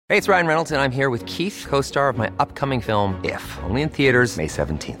Hey, it's Ryan Reynolds, and I'm here with Keith, co-star of my upcoming film, If, only in theaters May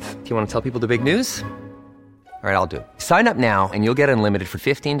 17th. Do you want to tell people the big news? All right, I'll do it. Sign up now and you'll get unlimited for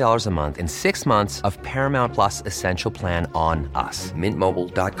 $15 a month and 6 months of Paramount Plus Essential Plan on us.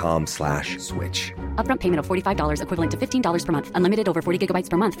 MintMobile.com/switch. Upfront payment of $45 equivalent to $15 per month. Unlimited over 40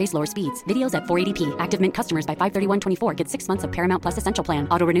 gigabytes per month. Face lower speeds. Videos at 480p. Active Mint customers by 531.24 get 6 months of Paramount Plus Essential Plan.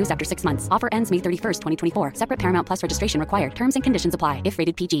 Auto renews after 6 months. Offer ends May 31st, 2024. Separate Paramount Plus registration required. Terms and conditions apply if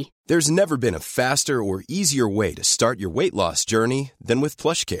rated PG. There's never been a faster or easier way to start your weight loss journey than with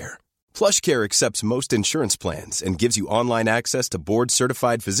PlushCare. PlushCare accepts most insurance plans and gives you online access to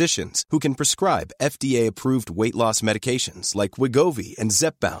board-certified physicians who can prescribe FDA-approved weight loss medications like Wegovy and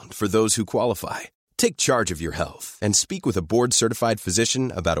Zepbound for those who qualify. Take charge of your health and speak with a board-certified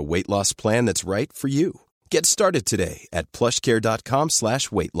physician about a weight loss plan that's right for you. Get started today at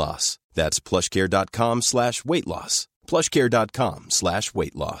plushcare.com/weight loss. That's plushcare.com/weight loss.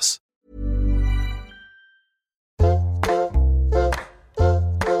 plushcare.com/weight loss.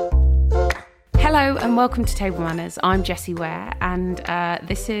 Hello and welcome to Table Manners. I'm Jessie Ware, and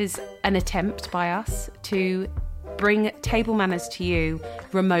this is an attempt by us to bring Table Manners to you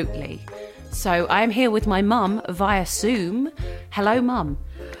remotely. So I am here with my mum via Zoom. Hello, Mum.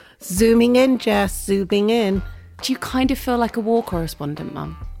 Zooming in, Jess, zooming in. Do you kind of feel like a war correspondent,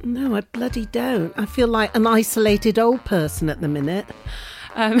 Mum? No, I bloody don't. I feel like an isolated old person at the minute.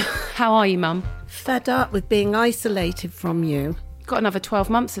 How are you, Mum? Fed up with being isolated from you. Got another 12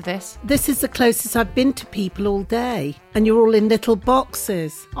 months of this. This is the closest I've been to people all day, and you're all in little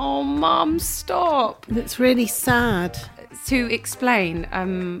boxes. Oh, Mum, stop. It's really sad. To explain,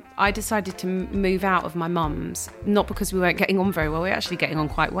 I decided to move out of my mum's, not because we weren't getting on very well. We're actually getting on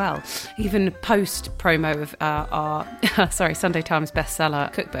quite well. Even post-promo of our Sunday Times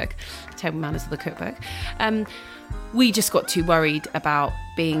bestseller cookbook, Table Manners of the Cookbook, we just got too worried about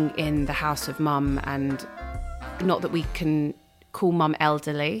being in the house of Mum, and not that we can call Mum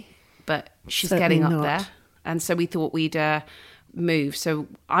elderly, but she's Certainly getting up not. there. And so we thought we'd move. So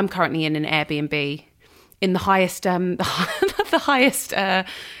I'm currently in an Airbnb in the highest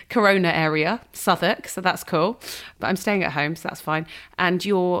corona area, Southwark, so that's cool. But I'm staying at home, so that's fine. And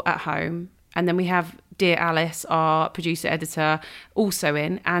you're at home. And then we have dear Alice, our producer editor, also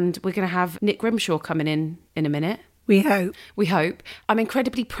in. And we're going to have Nick Grimshaw coming in a minute. We hope. We hope. I'm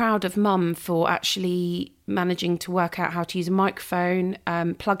incredibly proud of Mum for actually managing to work out how to use a microphone,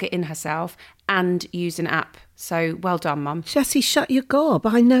 plug it in herself, and use an app. So well done, Mum. Jessie, shut your gob.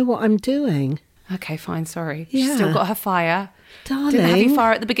 I know what I'm doing. Okay, fine, sorry. Yeah. She's still got her fire. Darling. Didn't have your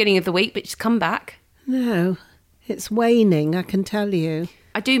fire at the beginning of the week, but she's come back. No, it's waning, I can tell you.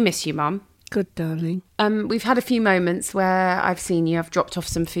 I do miss you, Mum. Good, darling. We've had a few moments where I've seen you, I've dropped off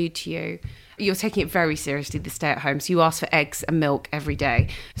some food to you. You're taking it very seriously, the stay at home. So you ask for eggs and milk every day.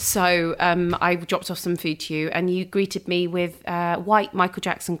 So I dropped off some food to you, and you greeted me with white Michael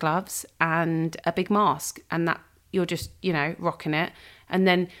Jackson gloves and a big mask. And that you're just, rocking it. And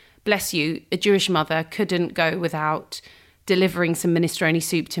then, bless you, a Jewish mother couldn't go without delivering some minestrone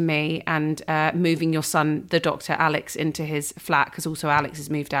soup to me and moving your son, the doctor, Alex, into his flat, because also Alex has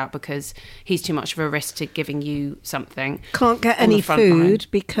moved out because he's too much of a risk to giving you something. Can't get any food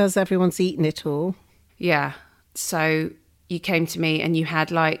because everyone's eaten it all. Yeah. So you came to me and you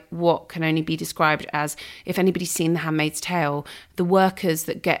had what can only be described as, if anybody's seen The Handmaid's Tale, the workers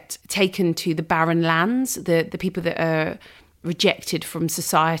that get taken to the barren lands, the people that are rejected from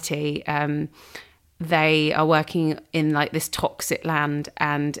society, they are working in this toxic land,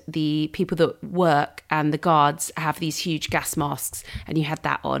 and the people that work and the guards have these huge gas masks, and you had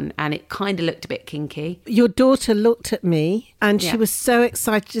that on, and it kind of looked a bit kinky. Your daughter looked at me and she was so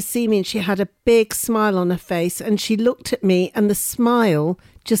excited to see me, and she had a big smile on her face, and she looked at me and the smile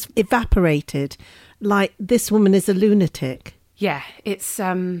just evaporated, like this woman is a lunatic. Yeah, it's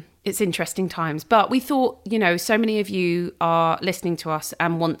interesting times. But we thought, so many of you are listening to us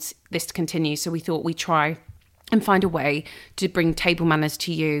and want this to continue. So we thought we'd try and find a way to bring Table Manners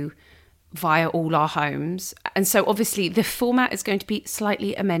to you via all our homes. And so obviously the format is going to be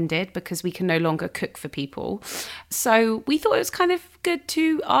slightly amended because we can no longer cook for people. So we thought it was kind of good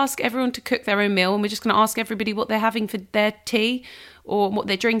to ask everyone to cook their own meal, and we're just going to ask everybody what they're having for their tea or what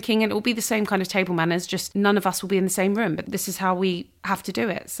they're drinking, and it will be the same kind of table manners, just none of us will be in the same room, but this is how we have to do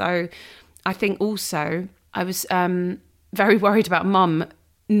it. So I think also I was very worried about Mum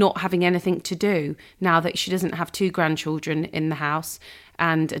not having anything to do now that she doesn't have 2 grandchildren in the house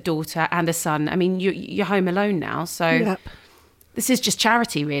and a daughter and a son. I mean, you're home alone now, so This is just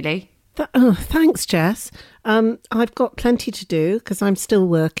charity, really. Thanks, Jess. I've got plenty to do because I'm still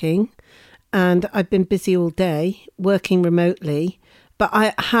working, and I've been busy all day working remotely. but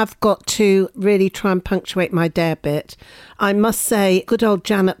I have got to really try and punctuate my day a bit. I must say, good old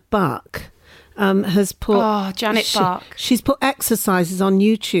Janet Buck has put... Oh, Janet Buck. She's put exercises on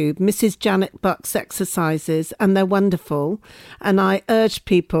YouTube, Mrs. Janet Buck's exercises, and they're wonderful. And I urge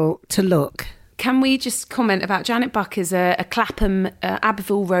people to look. Can we just comment about Janet Buck is a Clapham,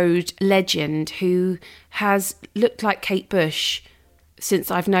 Abbeville Road legend who has looked like Kate Bush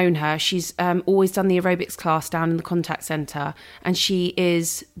since I've known her. She's always done the aerobics class down in the contact centre, and she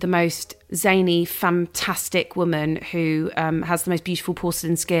is the most zany, fantastic woman who has the most beautiful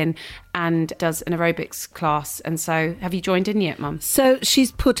porcelain skin and does an aerobics class. And so, have you joined in yet, Mum? So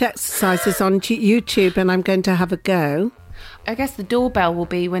she's put exercises on YouTube, and I'm going to have a go. I guess the doorbell will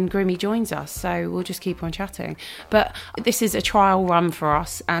be when Grimmy joins us, so we'll just keep on chatting. But this is a trial run for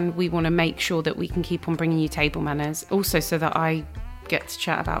us, and we want to make sure that we can keep on bringing you table manners, also so that I get to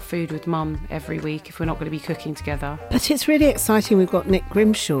chat about food with Mum every week if we're not going to be cooking together. But it's really exciting we've got Nick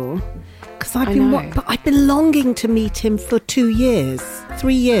Grimshaw, because I've been longing to meet him for 3 years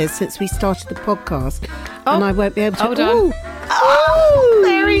since we started the podcast, and I won't be able to... Hold on. Oh,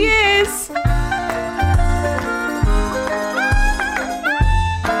 there he is!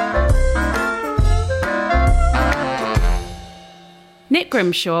 Nick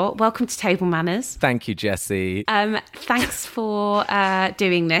Grimshaw, welcome to Table Manners. Thank you, Jessie. Thanks for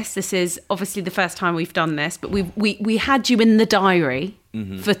doing this. This is obviously the first time we've done this, but we had you in the diary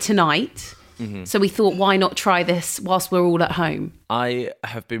for tonight. Mm-hmm. So we thought, why not try this whilst we're all at home? I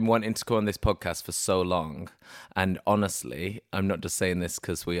have been wanting to go on this podcast for so long. And honestly, I'm not just saying this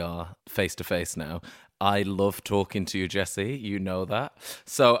because we are face to face now. I love talking to you, Jessie. You know that.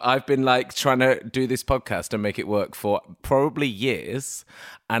 So I've been trying to do this podcast and make it work for probably years.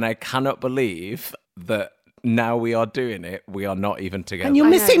 And I cannot believe that now we are doing it. We are not even together. And you're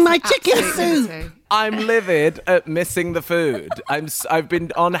missing my chicken soup. I'm livid at missing the food. I've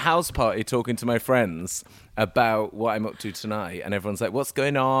been on a house party talking to my friends about what I'm up to tonight, and everyone's like, what's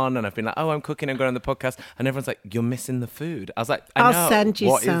going on? And I've been like, oh, I'm cooking and going on the podcast, and everyone's like, you're missing the food. I was like, I'll send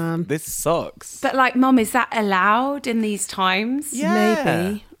you some. This sucks. But Mum, is that allowed in these times? Yeah.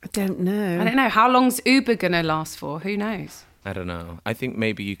 Maybe. I don't know. How long's Uber going to last for? Who knows? I don't know. I think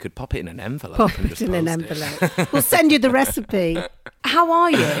maybe you could pop it in an envelope. We'll send you the recipe. How are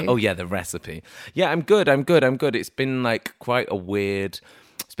you? Oh, yeah, the recipe. Yeah, I'm good. It's been quite a weird...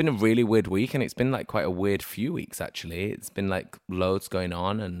 It's been a really weird week, and it's been quite a weird few weeks, actually. It's been loads going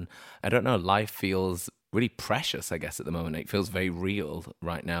on, and I don't know, life feels really precious, I guess, at the moment. It feels very real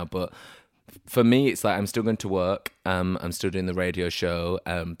right now, but for me, it's I'm still going to work. I'm still doing the radio show,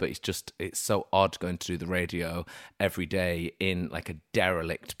 but it's so odd going to do the radio every day in a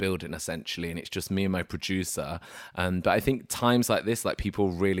derelict building, essentially, and it's just me and my producer. But I think times like this,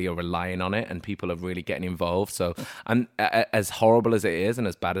 people really are relying on it, and people are really getting involved. So I'm as horrible as it is and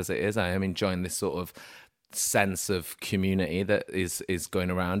as bad as it is, I am enjoying this sort of sense of community that is going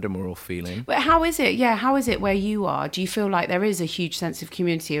around and we're all feeling. But how is it? Yeah, how is it where you are? Do you feel like there is a huge sense of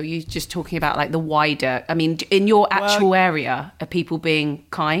community, or are you just talking about the wider? I mean, in your actual area, are people being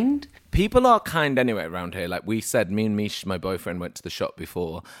kind? People are kind anyway around here. We said, me and Mish, my boyfriend, went to the shop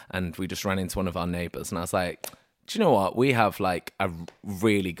before, and we just ran into one of our neighbours, and I was like, do you know what? We have a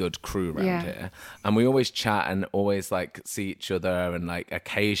really good crew around here, and we always chat and always see each other, and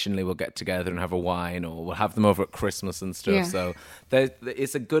occasionally we'll get together and have a wine, or we'll have them over at Christmas and stuff. Yeah. So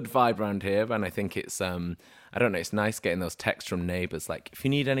it's a good vibe around here, and I think it's I don't know, it's nice getting those texts from neighbours if you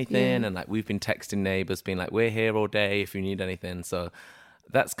need anything, and we've been texting neighbours being we're here all day if you need anything. So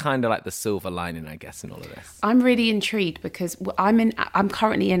that's kind of the silver lining, I guess, in all of this. I'm really intrigued because I'm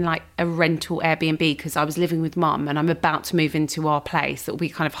currently in a rental Airbnb because I was living with Mum, and I'm about to move into our place that will be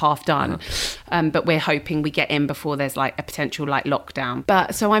kind of half done. But we're hoping we get in before there's a potential lockdown.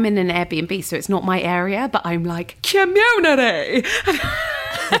 But so I'm in an Airbnb, so it's not my area, but I'm community.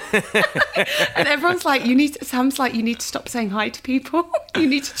 And everyone's Sam's you need to stop saying hi to people. You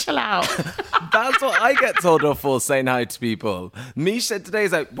need to chill out. That's what I get told off for, saying hi to people. Mish said today,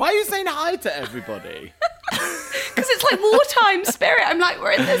 why are you saying hi to everybody? Because it's wartime spirit. I'm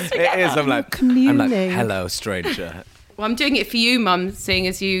we're in this together. It is. I'm communing. Hello, stranger. Well, I'm doing it for you, Mum, seeing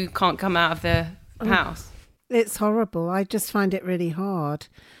as you can't come out of the house. It's horrible. I just find it really hard.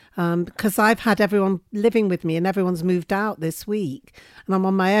 because I've had everyone living with me and everyone's moved out this week and I'm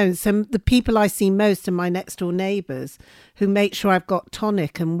on my own. So the people I see most are my next door neighbours who make sure I've got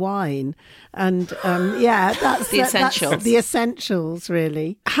tonic and wine. And that's the essentials. That's the essentials,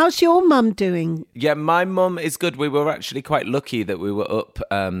 really. How's your mum doing? Yeah, my mum is good. We were actually quite lucky that we were up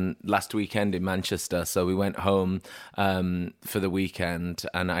last weekend in Manchester. So we went home for the weekend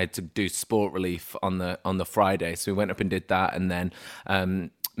and I had to do sport relief on the Friday. So we went up and did that. And then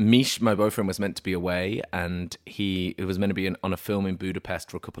Mish, my boyfriend, was meant to be away and he was meant to be on a film in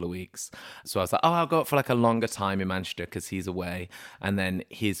Budapest for a couple of weeks. So I was like, I'll go up for like a longer time in Manchester because he's away. And then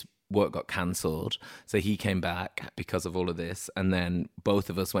his work got cancelled. So he came back because of all of this. And then both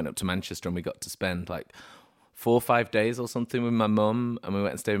of us went up to Manchester and we got to spend like 4 or 5 days or something with my mum, and we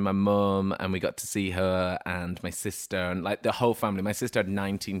went and stayed with my mum and we got to see her and my sister and like the whole family. My sister had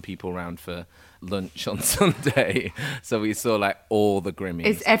 19 people around for lunch on Sunday, so we saw like all the Grimmies.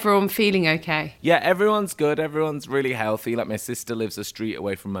 Is everyone feeling okay? Yeah, everyone's good. Everyone's really healthy. Like my sister lives a street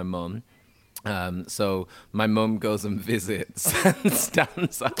away from my mum. So my mum goes and visits and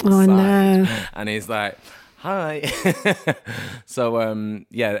stands outside. Oh, no. And he's like, hi. So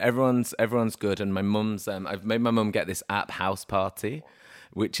everyone's good. And my mum's I've made my mum get this app House Party,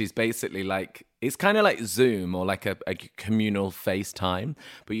 which is basically like, it's kind of like Zoom or like a communal FaceTime,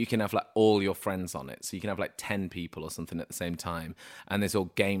 but you can have like all your friends on it. So you can have like 10 people or something at the same time, and there's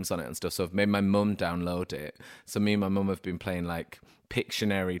all games on it and stuff. So I've made my mum download it. So me and my mum have been playing like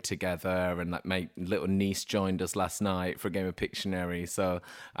Pictionary together, and like my little niece joined us last night for a game of Pictionary. So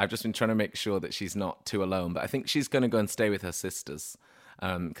I've just been trying to make sure that she's not too alone, but I think she's going to go and stay with her sisters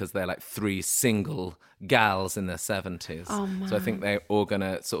because they're like 3 single gals in their 70s. Oh, man. So I think they're all going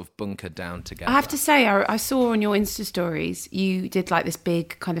to sort of bunker down together. I have to say, I saw on your Insta stories, you did like this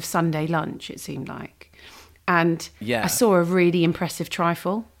big kind of Sunday lunch, it seemed like. And Yeah. I saw a really impressive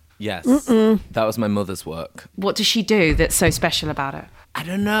trifle. Yes, that was my mother's work. What does she do that's so special about it? I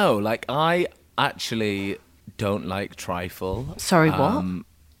don't know. Like, I actually don't like trifle. Sorry, what?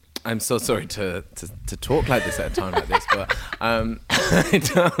 I'm so sorry to talk like this at a time like this, but I'm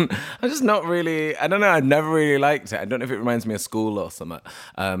just not really, I don't know, I've never really liked it. I don't know if it reminds me of school or something,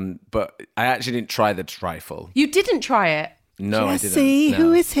 but I actually didn't try the trifle. You didn't try it? No, I didn't. Jesse, No.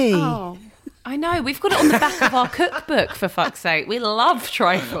 who is he? Oh, I know. We've got it on the back of our cookbook, for fuck's sake. We love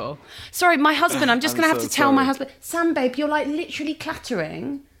trifle. Sorry, my husband, I'm just going to have to tell my husband, Sam, babe, you're like literally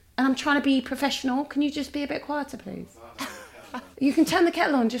clattering and I'm trying to be professional. Can you just be a bit quieter, please? You can turn the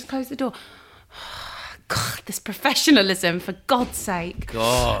kettle on, just close the door. God, this professionalism, for God's sake.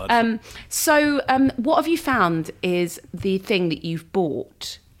 God. So what have you found is the thing that you've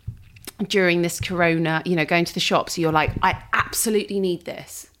bought during this corona, you know, going to the shop, so you're like, I absolutely need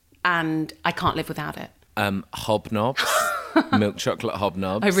this and I can't live without it? Hobnobs. Milk chocolate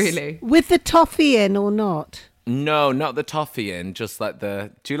hobnobs. Oh, really? With the toffee in or not? No, not the toffee in, just like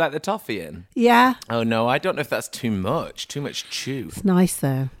do you like the toffee in? Yeah. Oh no, I don't know if that's too much chew. It's nice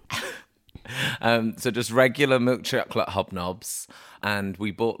though. So just regular milk chocolate hobnobs, and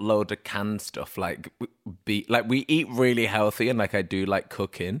we bought load of canned stuff. Like we eat really healthy, and like I do like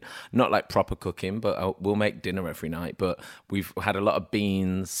cooking, not like proper cooking, but we'll make dinner every night. But we've had a lot of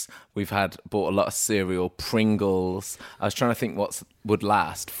beans. We've bought a lot of cereal, Pringles. I was trying to think what would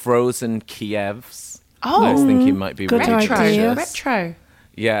last. Frozen Kievs. Oh, I was thinking might be good really idea. delicious. Retro.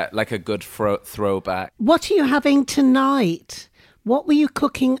 Yeah, like a good throwback. What are you having tonight? What were you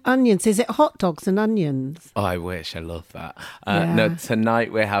cooking? Onions? Is it hot dogs and onions? Oh, I wish. I love that. Yeah. No,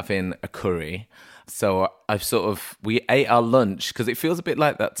 tonight we're having a curry. So we ate our lunch because it feels a bit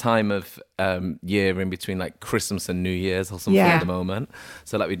like that time of year in between like Christmas and New Year's or something Yeah. at the moment.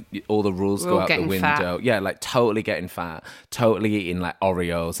 So like all the rules We're go all out the getting window. fat. Yeah, like totally getting fat, totally eating like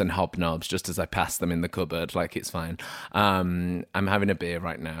Oreos and hobnobs just as I pass them in the cupboard. Like it's fine. I'm having a beer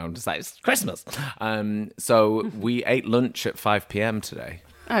right now. I'm just like, it's Christmas. So we ate lunch at 5 p.m. today.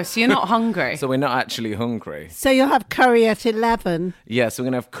 Oh, so you're not hungry? So we're not actually hungry. So you'll have curry at 11. Yeah, so we're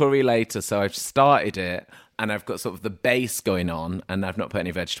going to have curry later. So I've started it and I've got sort of the base going on and I've not put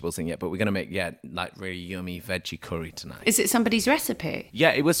any vegetables in yet, but we're going to make, like really yummy veggie curry tonight. Is it somebody's recipe? Yeah,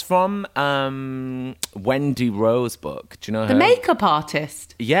 it was from Wendy Rowe's book. Do you know her? The makeup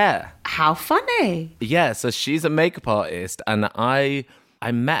artist? Yeah. How funny. Yeah, so she's a makeup artist and I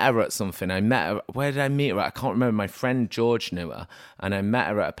met her at something. Where did I meet her at? I can't remember. My friend George knew her and I met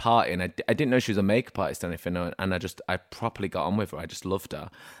her at a party and I didn't know she was a makeup artist or anything, and I properly got on with her. I just loved her.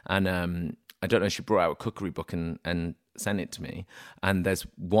 And I don't know, she brought out a cookery book and sent it to me. And there's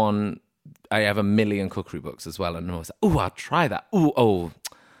one, I have 1 million cookery books as well. And I was like, I'll try that.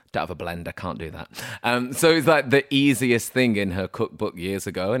 Don't have a blender, can't do that. So it's like the easiest thing in her cookbook years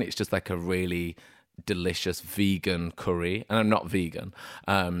ago, and it's just like a really delicious vegan curry. And I'm not vegan,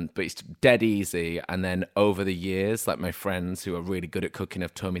 but it's dead easy. And then over the years, like my friends who are really good at cooking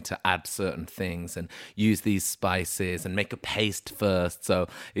have told me to add certain things and use these spices and make a paste first. So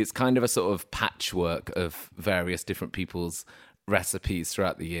it's kind of a sort of patchwork of various different people's recipes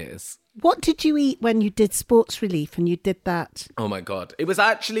throughout the years. What did you eat when you did Sports Relief and you did that? Oh my God. It was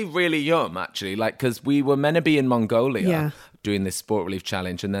actually really yum, actually. Like, because we were meant to be in Mongolia doing this Sport Relief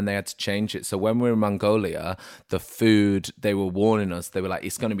challenge, and then they had to change it. So when we were in Mongolia, the food, they were warning us, they were like,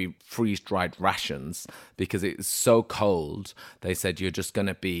 it's going to be freeze-dried rations because it's so cold. They said, you're just going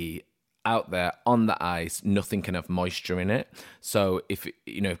to be out there on the ice, nothing can have moisture in it. So if,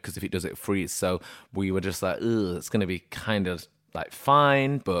 because if it does, it freeze. So we were just like, ugh, it's going to be kind of like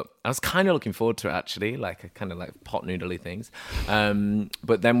fine, but I was kind of looking forward to it actually, like I kind of like pot noodly things.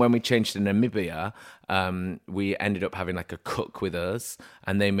 But then when we changed to Namibia, we ended up having like a cook with us,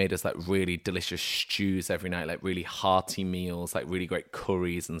 and they made us like really delicious stews every night, like really hearty meals, like really great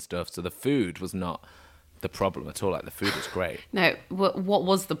curries and stuff. So the food was not the problem at all. Like the food was great. No, what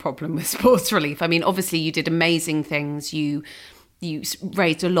was the problem with Sports Relief? I mean, obviously you did amazing things. You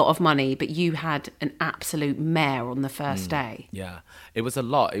raised a lot of money, but you had an absolute mare on the first day. Yeah, it was a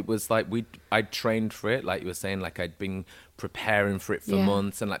lot. It was like I'd trained for it, like you were saying, like I'd been preparing for it for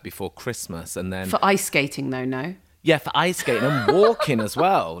months, and like before Christmas, and then for ice skating though, no? Yeah, for ice skating and walking as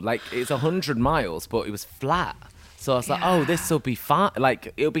well. Like it's 100 miles, but it was flat. So I was like, oh, this will be fine.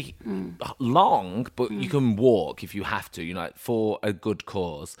 Like, it'll be long, but you can walk if you have to, like, for a good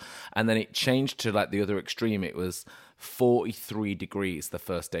cause. And then it changed to, like, the other extreme. It was 43 degrees the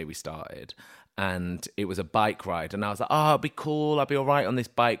first day we started. And it was a bike ride. And I was like, oh, it'll be cool. I'll be all right on this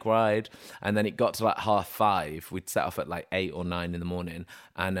bike ride. And then it got to, like, 5:30. We'd set off at, like, 8 or 9 in the morning.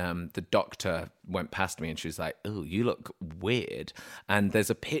 And the doctor went past me and she was like, oh, you look weird. And there's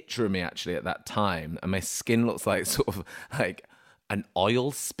a picture of me, actually, at that time. And my skin looks like sort of, like, an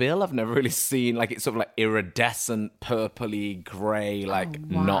oil spill. I've never really seen, like, it's sort of like iridescent, purpley grey, like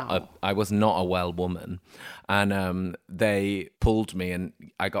I was not a well woman. And they pulled me and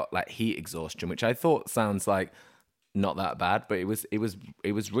I got like heat exhaustion, which I thought sounds like not that bad, but it was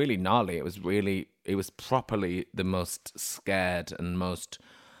really gnarly. It was properly the most scared and most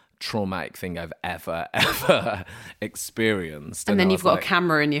traumatic thing I've ever experienced. And then you've got a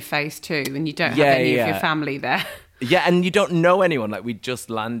camera in your face too, and you don't have any of your family there. Yeah, and you don't know anyone. Like, we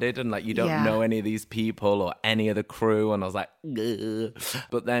just landed, and like you don't know any of these people or any of the crew. And I was like, ugh.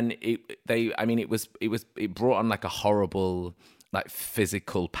 But then it brought on like a horrible, like,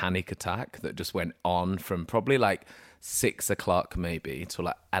 physical panic attack that just went on from probably like 6 o'clock maybe to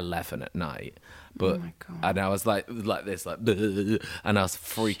like 11 at night. But, oh my God. And I was like this, like, and I was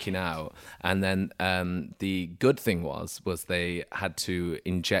freaking out. And then the good thing was they had to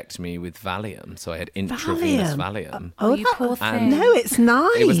inject me with Valium. So I had intravenous Valium. Oh, you poor thing. No, it's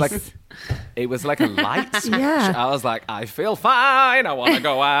nice. It was like a light switch. I was like, I feel fine. I want to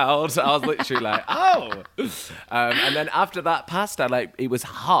go out. I was literally like, oh. And then after that passed, it was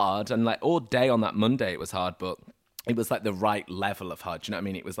hard. And like all day on that Monday, it was hard, but it was like the right level of hard. Do you know what I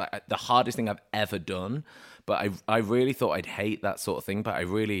mean? It was like the hardest thing I've ever done. But I really thought I'd hate that sort of thing. But I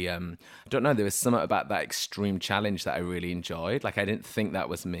really, I don't know, there was something about that extreme challenge that I really enjoyed. Like, I didn't think that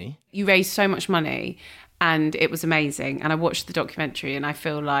was me. You raised so much money and it was amazing. And I watched the documentary and I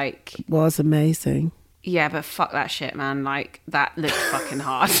feel like... It was amazing. Yeah, but fuck that shit, man. Like, that looked fucking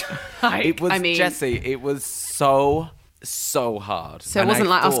hard. Jessie, it was so hard. So it wasn't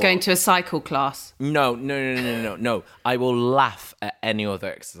like us going to a cycle class? No. I will laugh at any other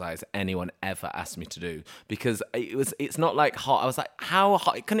exercise anyone ever asked me to do, because it's not like hot. I was like, how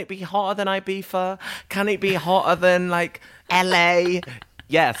hot? Can it be hotter than Ibiza? Can it be hotter than like LA?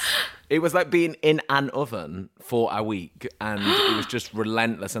 Yes. It was like being in an oven for a week, and it was just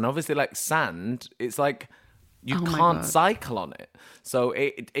relentless. And obviously, like sand, it's like you can't cycle on it. So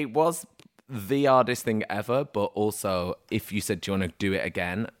it was the hardest thing ever, but also if you said, do you want to do it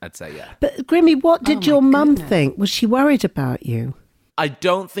again, I'd say yeah. But Grimmy, what did your mum think? Was she worried about you? I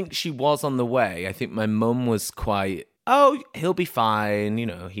don't think she was on the way. I think my mum was quite, oh, he'll be fine,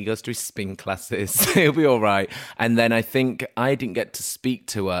 he goes to his spin classes, he'll be all right. And then I think I didn't get to speak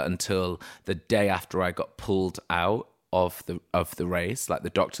to her until the day after I got pulled out of the race. Like, the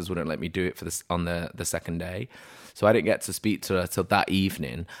doctors wouldn't let me do it on the second day. So I didn't get to speak to her till that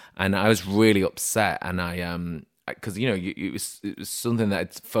evening, and I was really upset. And because it was something that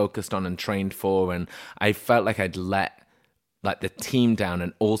I'd focused on and trained for, and I felt like I'd let like the team down,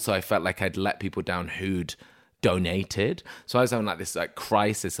 and also I felt like I'd let people down who'd donated. So I was having like this like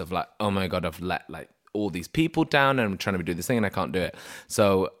crisis of like, oh my God, I've let like all these people down and I'm trying to do this thing and I can't do it.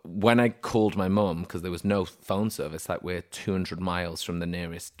 So when I called my mum, because there was no phone service, like we're 200 miles from the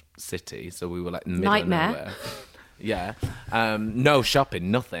nearest city, so we were like in the middle Nightmare. of nowhere. Yeah. No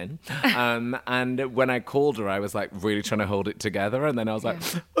shopping, nothing. And when I called her, I was like really trying to hold it together. And then I was like,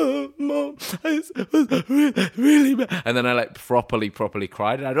 oh, Mom, it was really bad. And then I like properly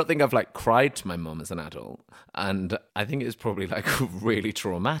cried. And I don't think I've like cried to my mum as an adult. And I think it's probably like really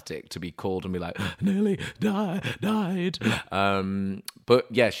traumatic to be called and be like, nearly died. But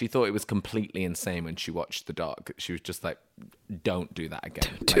yeah, she thought it was completely insane when she watched the doc. She was just like, don't do that again.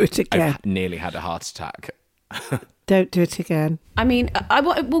 Don't do it again. I've nearly had a heart attack. Don't do it again. I mean,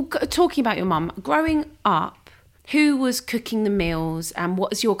 talking about your mum, growing up, who was cooking the meals and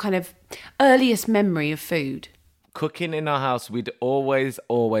what is your kind of earliest memory of food? Cooking in our house, we'd always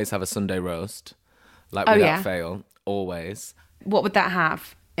have a Sunday roast. Like without fail, always. What would that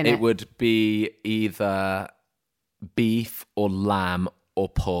have in it? It would be either beef or lamb or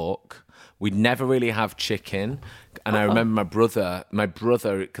pork. We'd never really have chicken. And I remember my brother,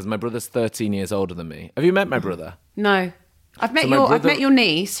 because my brother's 13 years older than me. Have you met my brother? No. I've met your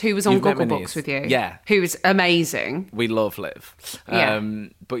niece who was on You've met my Gogglebox niece. with you. Yeah. Who was amazing. We love Liv. Yeah.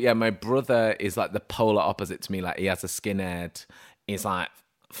 But yeah, my brother is like the polar opposite to me. Like he has a skinhead. He's like,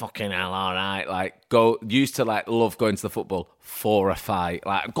 fucking hell, all right. Like used to like love going to the football for a fight.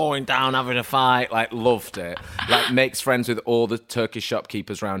 Like going down, having a fight. Like loved it. Like makes friends with all the Turkish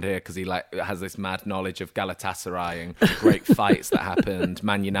shopkeepers around here because he like has this mad knowledge of Galatasaray and great fights that happened.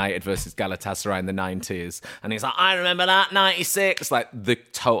 Man United versus Galatasaray in the 90s. And he's like, I remember that, 96. Like the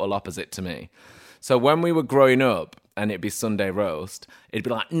total opposite to me. So when we were growing up, and it'd be Sunday roast, it'd be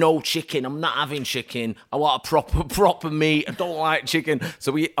like, no chicken, I'm not having chicken. I want a proper meat. I don't like chicken.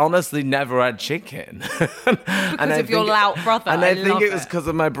 So we honestly never had chicken. Because of your loud brother. And I think it was because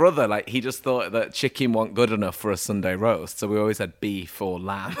of my brother. Like, he just thought that chicken wasn't good enough for a Sunday roast. So we always had beef or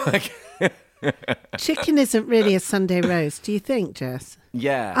lamb. Chicken isn't really a Sunday roast, do you think, Jess?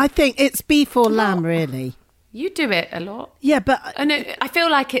 Yeah. I think it's beef or lamb, really. You do it a lot. Yeah, but... I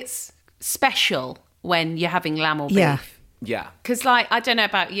feel like it's special when you're having lamb or beef. Yeah. Yeah. Because, like, I don't know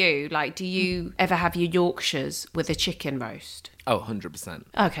about you, like, do you ever have your Yorkshires with a chicken roast? Oh, 100%.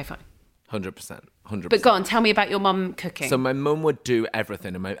 Okay, fine. 100%. 100%. But go on, tell me about your mum cooking. So my mum would do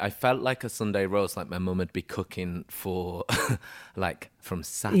everything, and I felt like a Sunday roast. Like my mum would be cooking for, like from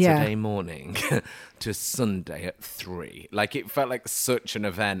Saturday morning to Sunday at 3. Like it felt like such an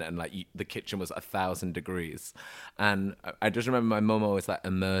event, and like the kitchen was 1,000 degrees. And I just remember my mum always like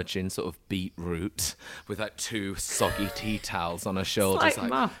emerging sort of beetroot with like 2 soggy tea towels on her shoulders, like,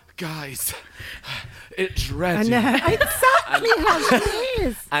 like guys, it's ready. I know exactly how it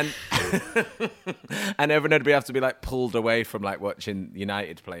is. And everyone would have to be like pulled away from like watching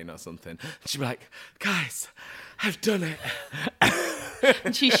United playing or something. She'd be like, guys, I've done it.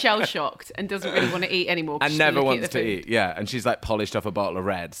 And she's shell-shocked and doesn't really want to eat anymore. And never wants to eat, yeah. And she's like polished off a bottle of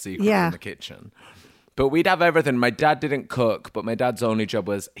red secretly in the kitchen. But we'd have everything. My dad didn't cook, but my dad's only job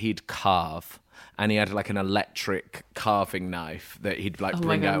was he'd carve. And he had like an electric carving knife that he'd like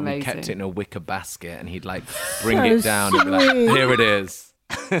bring out, and we kept it in a wicker basket, and he'd like bring it down and be like, here it is.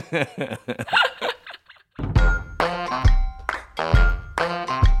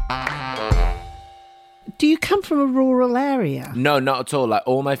 Do you come from a rural area? No, not at all. Like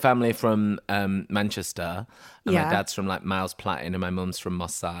all my family from Manchester, and my dad's from like Miles Platin, and my mum's from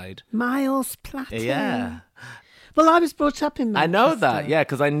Moss Side. Miles Platin. Yeah. Well, I was brought up in Manchester. I know that, yeah,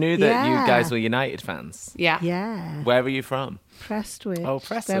 because I knew that you guys were United fans. Yeah. Yeah. Where were you from? Prestwich. Oh,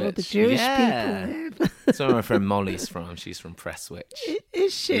 Prestwich. Where all the Jewish people live. That's where my friend Molly's from. She's from Prestwich.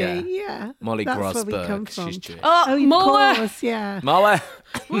 Is she? Yeah. Yeah. Molly That's where we come Grosberg. from. She's Jewish. Oh, Of Molly. course, yeah. Molly.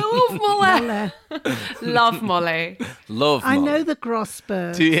 We love Molly. Molly. Love Molly. Love I Molly. know the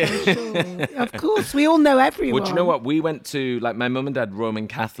Grosberg. Do you? Sure. Of course, we all know everyone. Well, do you know what? We went to, like, my mum and dad Roman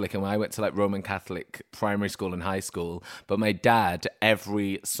Catholic, and I went to, like, Roman Catholic primary school and high school. But my dad,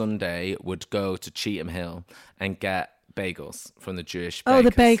 every Sunday, would go to Cheetham Hill and get bagels from the Jewish bakers. Oh,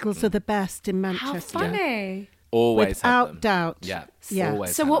 the bagels are the best in Manchester. How funny. Always have them. Without doubt. Yeah. Yeah.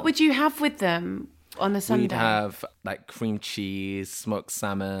 Always So have what them. would you have with them on a Sunday? We'd have, like, cream cheese, smoked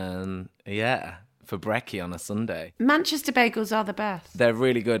salmon. Yeah. For brekkie on a Sunday. Manchester bagels are the best. They're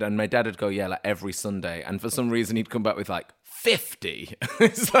really good. And my dad would go, yeah, like every Sunday. And for some reason, he'd come back with like 50.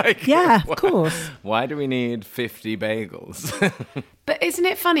 It's like, Yeah, of course. Why do we need 50 bagels? But isn't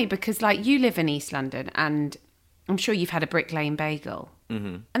it funny because like you live in East London and I'm sure you've had a Brick Lane bagel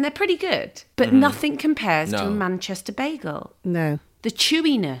and they're pretty good, but nothing compares to a No. Manchester bagel. No. The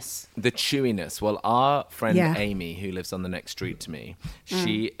chewiness. The chewiness. Well, our friend Yeah. Amy, who lives on the next street to me,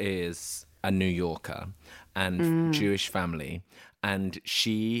 she is a New Yorker and Jewish family. And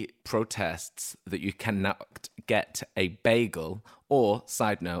she protests that you cannot get a bagel or,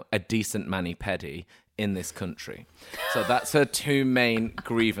 side note, a decent mani-pedi in this country. So that's her two main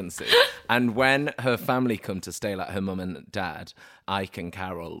grievances. And when her family come to stay, like her mum and dad, Ike and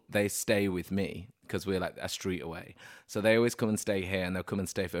Carol, they stay with me because we're like a street away. So they always come and stay here, and they'll come and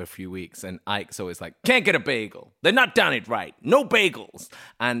stay for a few weeks. And Ike's always like, can't get a bagel. They're not done it right. No bagels.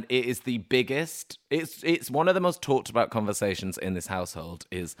 And it is the biggest, it's one of the most talked about conversations in this household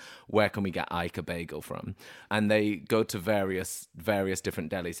is where can we get Ike a bagel from? And they go to various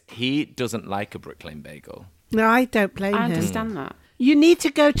different delis. He doesn't like a Brick Lane bagel. No, I don't blame I him. understand that. You need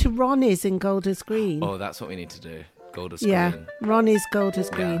to go to Ronnie's in Golders Green. Oh, that's what we need to do. Golders yeah, Green. Ronnie's Golders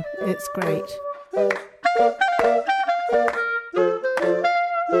Green. It's great.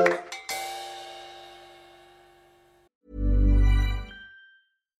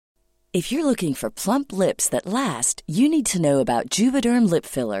 If you're looking for plump lips that last, you need to know about Juvederm lip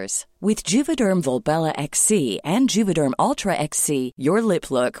fillers. With Juvederm Volbella XC and Juvederm Ultra XC, your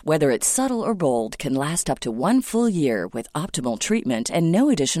lip look, whether it's subtle or bold, can last up to 1 full year with optimal treatment and no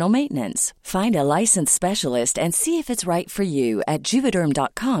additional maintenance. Find a licensed specialist and see if it's right for you at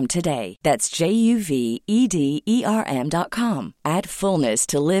Juvederm.com today. That's JUVEDERM.com. Add fullness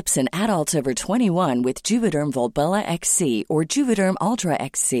to lips in adults over 21 with Juvederm Volbella XC or Juvederm Ultra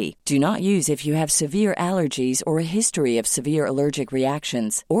XC. Do not use if you have severe allergies or a history of severe allergic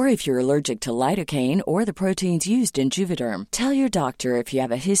reactions, or if you're allergic to lidocaine or the proteins used in Juvederm. Tell your doctor if you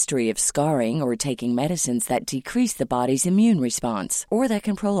have a history of scarring or taking medicines that decrease the body's immune response or that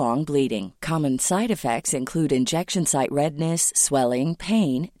can prolong bleeding. Common side effects include injection site redness, swelling,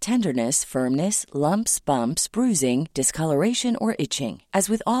 pain, tenderness, firmness, lumps, bumps, bruising, discoloration, or itching. As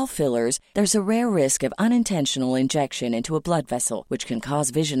with all fillers, there's a rare risk of unintentional injection into a blood vessel, which can cause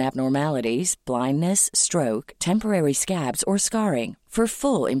vision abnormalities, blindness, stroke, temporary scabs, or scarring. For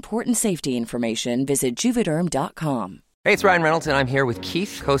full, important safety information, visit Juvederm.com. Hey, it's Ryan Reynolds, and I'm here with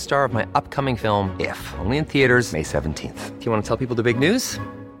Keith, co-star of my upcoming film, If, only in theaters May 17th. Do you want to tell people the big news?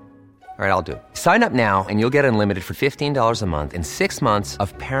 All right, I'll do it. Sign up now and you'll get unlimited for $15 a month and 6 months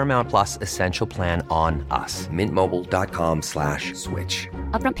of Paramount Plus Essential Plan on us. MintMobile.com/switch.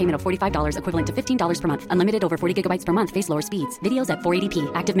 Upfront payment of $45 equivalent to $15 per month. Unlimited over 40 gigabytes per month. Face lower speeds. Videos at 480p.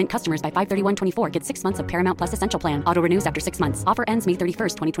 Active Mint customers by 531.24 get 6 months of Paramount Plus Essential Plan. Auto renews after 6 months. Offer ends May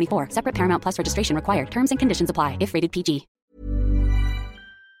 31st, 2024. Separate Paramount Plus registration required. Terms and conditions apply if rated PG.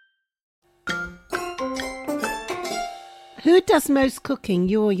 Who does most cooking?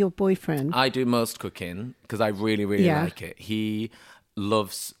 You or your boyfriend? I do most cooking because I really, really like it. He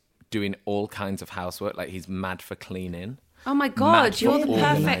loves doing all kinds of housework. Like, he's mad for cleaning. Oh my Mad God, for you're the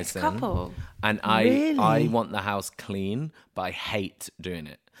perfect organising. couple. And I want the house clean, but I hate doing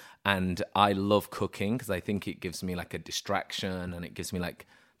it. And I love cooking because I think it gives me like a distraction and it gives me like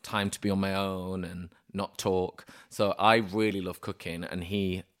time to be on my own and not talk. So I really love cooking, and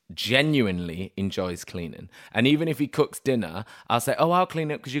he genuinely enjoys cleaning. And even if he cooks dinner, I'll say, oh, I'll clean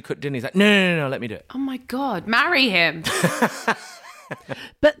it because you cooked dinner. He's like, no, let me do it. Oh my God, marry him.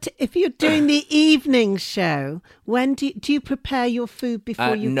 But if you're doing the evening show, when do you prepare your food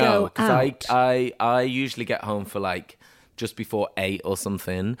before you no, go out? because I usually get home for like just before 8 or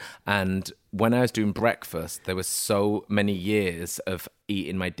something. And when I was doing breakfast, there was so many years of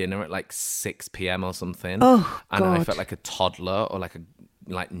eating my dinner at like 6 p.m. or something. Oh, and I God. felt like a toddler or like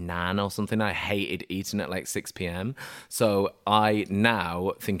nan or something. I hated eating at like 6 p.m. So I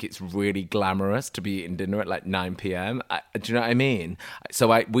now think it's really glamorous to be eating dinner at like 9 p.m. Do you know what I mean?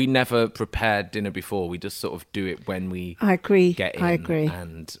 So we never prepared dinner before. We just sort of do it when we I agree. get in. I agree.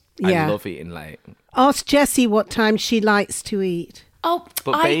 And Yeah. I love eating late. Ask Jessie what time she likes to eat. Oh,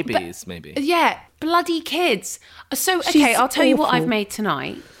 But babies, maybe. Yeah, bloody kids. So, okay, She's I'll tell you what awful. I've made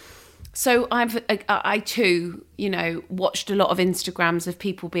tonight. So I too, watched a lot of Instagrams of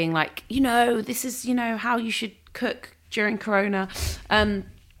people being like, this is, how you should cook during Corona. And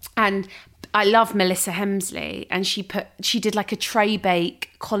I love Melissa Hemsley, and she did like a tray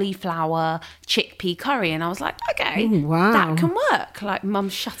bake cauliflower chickpea curry, and I was like, okay, wow. that can work. Like, Mum,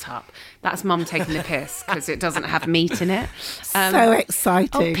 shut up. That's Mum taking the piss because it doesn't have meat in it. So exciting.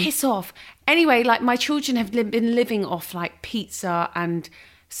 Oh, piss off. Anyway, like, my children have been living off like pizza and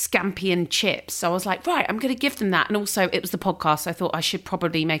scampi and chips. So I was like, right, I'm going to give them that. And also it was the podcast, so I thought I should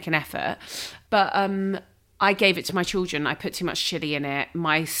probably make an effort. But I gave it to my children. I put too much chili in it.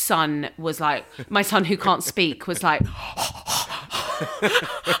 My son who can't speak was like,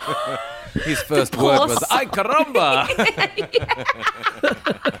 His first word was, "Ay caramba!"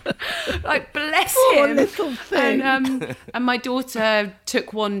 Like, bless Poor him. little thing. And my daughter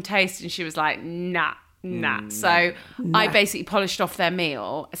took one taste and she was like, nah. So I basically polished off their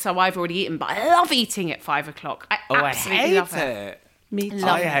meal. So I've already eaten, but I love eating at 5 o'clock. I absolutely love it. Me too.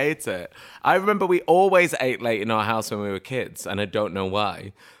 I hate it. I remember we always ate late in our house when we were kids, and I don't know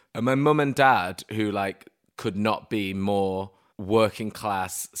why. And my mum and dad, who like could not be more working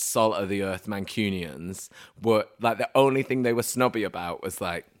class, salt of the earth Mancunians, were like the only thing they were snobby about was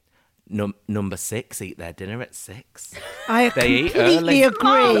like, number 6 eat their dinner at 6. I They eat completely early.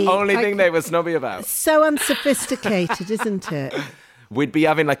 agree. The only thing they were snobby about. So unsophisticated, isn't it? We'd be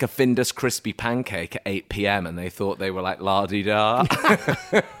having like a Findus crispy pancake at 8 p.m. and they thought they were like la-di-da.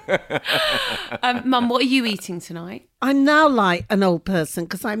 Mum, what are you eating tonight? I'm now like an old person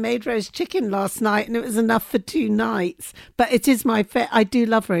because I made roast chicken last night and it was enough for 2 nights. But it is my I do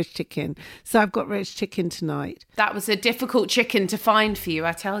love roast chicken. So I've got roast chicken tonight. That was a difficult chicken to find for you,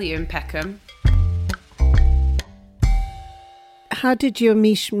 I tell you, in Peckham. How did you and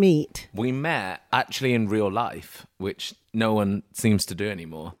Mish meet? We met actually in real life, which no one seems to do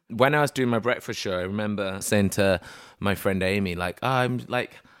anymore. When I was doing my breakfast show, I remember saying to my friend Amy, like, I'm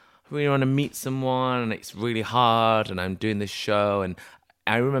like, I really want to meet someone and it's really hard and I'm doing this show. And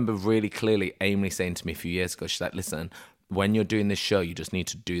I remember really clearly Amy saying to me a few years ago, she's like, listen, when you're doing this show, you just need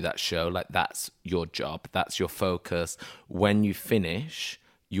to do that show. Like, that's your job. That's your focus. When you finish,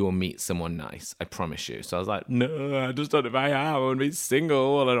 you'll meet someone nice, I promise you. So I was like, no, I just don't know if I am. I want to be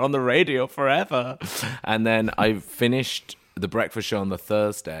single and on the radio forever. And then I finished the breakfast show on the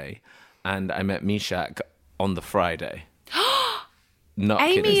Thursday and I met Mishak on the Friday. Not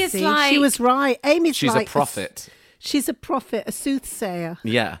Amy kidding. is See, like... she was right. Amy's She's like a prophet. She's a prophet, a soothsayer.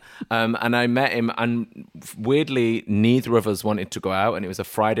 Yeah. And I met him and weirdly, neither of us wanted to go out and it was a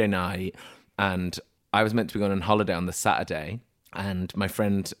Friday night and I was meant to be going on holiday on the Saturday. And my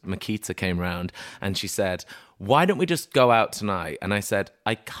friend Makita came round and she said, why don't we just go out tonight? And I said,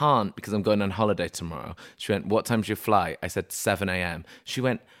 I can't because I'm going on holiday tomorrow. She went, what time's your flight? I said, 7 a.m. She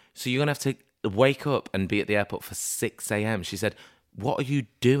went, so you're going to have to wake up and be at the airport for 6 a.m. She said, what are you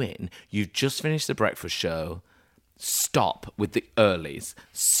doing? You've just finished the breakfast show. Stop with the earlies.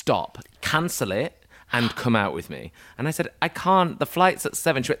 Stop. Cancel it. And come out with me. And I said, I can't. The flight's at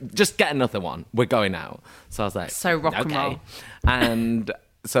 7. She went, just get another one. We're going out. So I was like, so rock and roll. And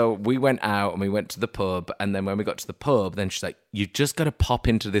so we went out and we went to the pub. And then when we got to the pub, then she's like, you just got to pop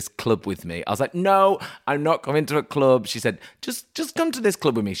into this club with me. I was like, no, I'm not coming to a club. She said, just come to this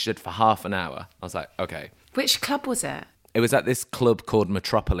club with me. She said, for half an hour. I was like, okay. Which club was it? It was at this club called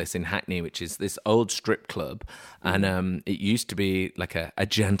Metropolis in Hackney, which is this old strip club. And it used to be like a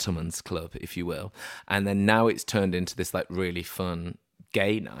gentleman's club, if you will. And then now it's turned into this like really fun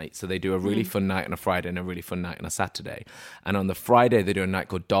gay night. So they do a really fun night on a Friday and a really fun night on a Saturday. And on the Friday, they do a night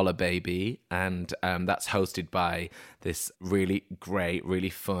called Dollar Baby. And that's hosted by this really great, really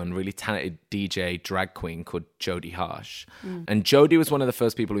fun, really talented DJ drag queen called Jodie Harsh. And Jodie was one of the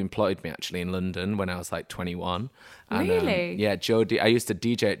first people who employed me actually in London when I was like 21. And, Really? yeah, Jodie. I used to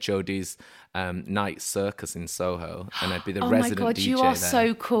DJ at Jodie's night circus in Soho, and I'd be the resident DJ Oh my God, you are there.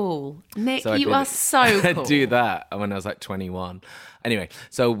 so cool. Nick, So I'd you be are so cool. I'd do that when I was like 21. Anyway,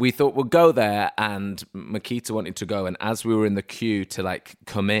 so we thought we'll go there, and Makita wanted to go, and as we were in the queue to like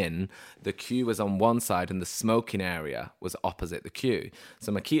come in, the queue was on one side and the smoking area was opposite the queue.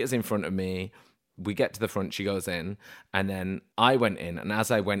 So Makita's in front of me. We get to the front, she goes in, and then I went in, and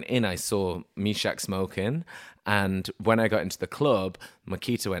as I went in, I saw Mishak smoking, and when I got into the club,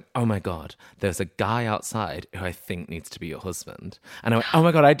 Makita went, oh my God, there's a guy outside who I think needs to be your husband. And I went, oh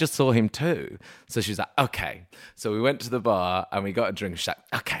my God, I just saw him too. So she was like, okay. So we went to the bar and we got a drink. She's like,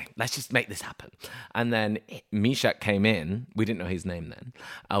 okay, let's just make this happen. And then Mishak came in. We didn't know his name then,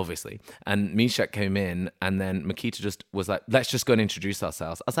 obviously. And Mishak came in, and then Makita just was like, let's just go and introduce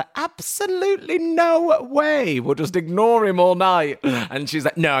ourselves. I was like, absolutely no way. We'll just ignore him all night. And she's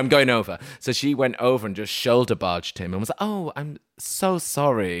like, no, I'm going over. So she went over and just shoulder barged him and was like, oh, I'm so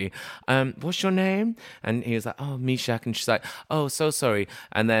sorry. What's your name? And he was like, oh, Mishak. And she's like, oh, so sorry.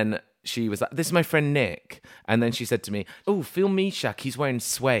 And then she was like, this is my friend Nick. And then she said to me, oh, feel Mishak. He's wearing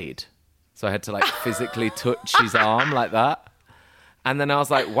suede. So I had to like physically touch his arm like that. And then I was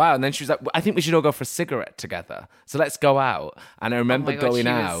like, wow. And then she was like, I think we should all go for a cigarette together. So let's go out. And I remember going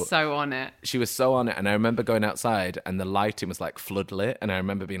out. She was so on it. She was so on it. And I remember going outside and the lighting was like floodlit. And I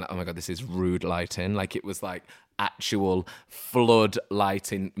remember being like, oh my God, this is rude lighting. Like it was like actual flood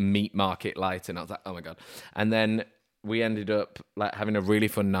lighting, meat market lighting. I was like, oh my God. And then we ended up like having a really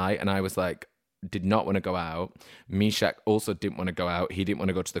fun night. And I was like, did not want to go out. Mishak also didn't want to go out. He didn't want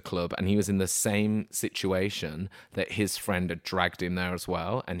to go to the club. And he was in the same situation that his friend had dragged him there as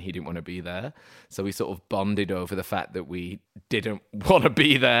well. And he didn't want to be there. So we sort of bonded over the fact that we didn't want to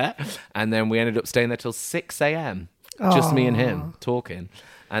be there. And then we ended up staying there till 6 a.m. Just me and him talking.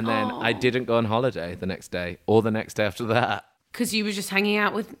 And then I didn't go on holiday the next day or the next day after that. Because you were just hanging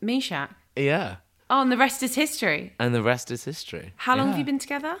out with Mishak? Yeah. Oh, and the rest is history. And the rest is history. How long have you been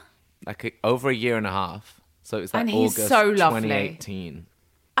together? Like over a year and a half. So it was like And he's August so lovely. 2018.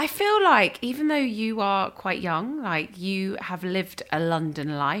 I feel like even though you are quite young, like you have lived a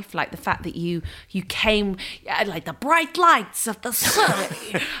London life, like the fact that you came, like the bright lights of the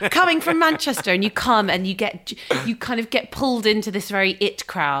city, coming from Manchester, and you come and you kind of get pulled into this very it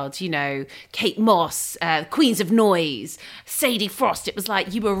crowd, you know, Kate Moss, Queens of Noise, Sadie Frost. It was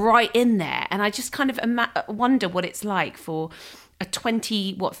like you were right in there, and I just kind of wonder what it's like for a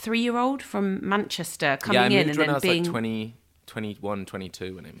 3-year-old from Manchester coming in and then being. Like 21,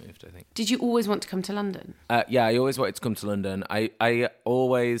 22 when I moved, I think. Did you always want to come to London? Yeah, I always wanted to come to London. I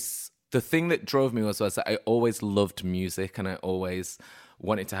always, the thing that drove me was that I always loved music and I always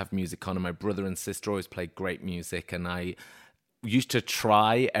wanted to have music on. And my brother and sister always played great music. And I used to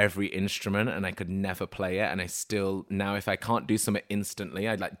try every instrument and I could never play it. And I still, now if I can't do something instantly,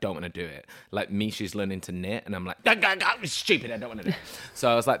 I don't want to do it. Like me, she's learning to knit and I'm like, stupid, I don't want to do it.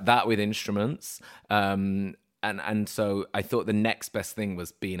 So I was like that with instruments. And so I thought the next best thing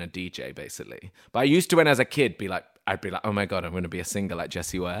was being a DJ, basically. But I used to, when I was a kid, I'd be like, oh my God, I'm going to be a singer like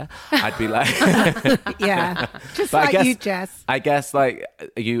Jessie Ware. I'd be like... Yeah, just like you, Jess. I guess like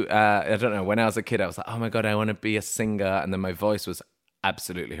you, I don't know, when I was a kid, I was like, oh my God, I want to be a singer. And then my voice was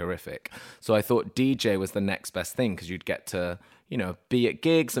absolutely horrific. So I thought DJ was the next best thing because you'd get to, you know, be at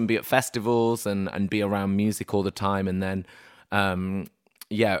gigs and be at festivals and be around music all the time. And then...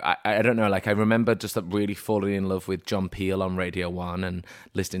 yeah, I don't know, like I remember just really falling in love with John Peel on Radio 1 and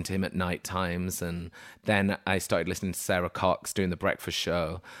listening to him at night times. And then I started listening to Sarah Cox doing The Breakfast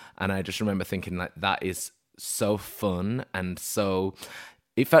Show. And I just remember thinking like, that is so fun. And so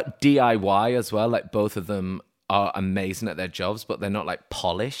it felt DIY as well. Like both of them are amazing at their jobs, but they're not like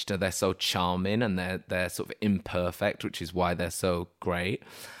polished. They're so charming and they're sort of imperfect, which is why they're so great.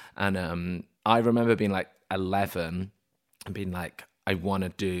 And I remember being like 11 and being like, I want to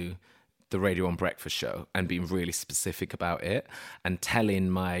do the Radio 1 Breakfast Show and being really specific about it and telling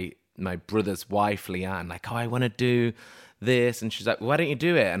my brother's wife, Leanne, like, oh, I want to do this. And she's like, why don't you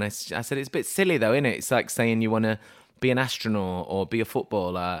do it? And I said, it's a bit silly though, isn't it? It's like saying you want to be an astronaut or be a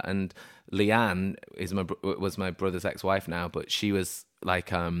footballer. And Leanne was my brother's ex-wife now, but she was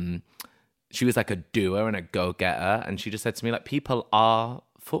like a doer and a go-getter. And she just said to me, like, people are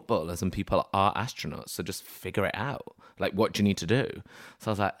footballers and people are astronauts, so just figure it out. Like, what do you need to do? So I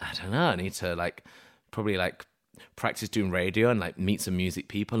was like, I don't know, I need to like probably like practice doing radio and like meet some music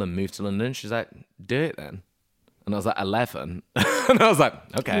people and move to London. She's like, do it then. And I was like 11 and I was like,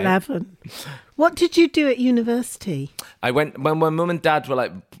 okay. 11. What did you do at university? I went, when my mum and dad were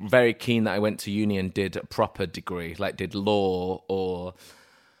like very keen that I went to uni and did a proper degree, like did law or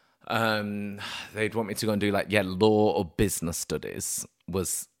they'd want me to go and do like, law or business studies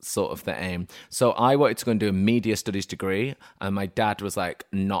was sort of the aim. So I wanted to go and do a media studies degree and my dad was like,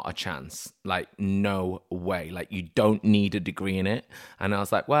 not a chance, like no way, like you don't need a degree in it. And I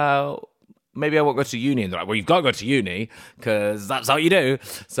was like, well, maybe I won't go to uni. And they're like, well, you've got to go to uni because that's how you do.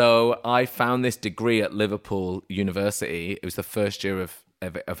 So I found this degree at Liverpool University. It was the first year of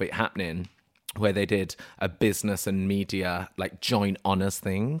it happening where they did a business and media like joint honours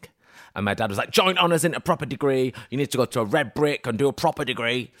thing. And my dad was like, joint honours in a proper degree. You need to go to a red brick and do a proper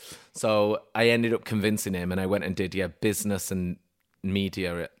degree. So I ended up convincing him and I went and did, business and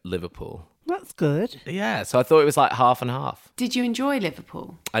media at Liverpool. That's good. Yeah, so I thought it was like half and half. Did you enjoy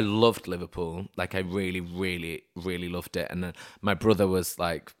Liverpool? I loved Liverpool. Like I really, really, really loved it. And my brother was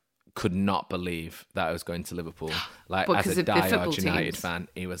like, could not believe that I was going to Liverpool. Like as a diehard United fan,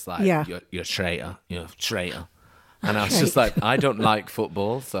 he was like, you're a traitor. You're a traitor. And I was just like, I don't like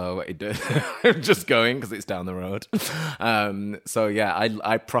football, so I'm just going because it's down the road. So yeah,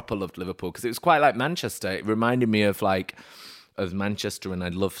 I proper loved Liverpool because it was quite like Manchester. It reminded me of Manchester, and I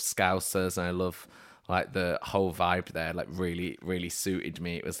love Scousers, and I love like the whole vibe there. Like really, really suited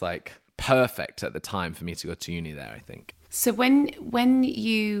me. It was like perfect at the time for me to go to uni there, I think. So when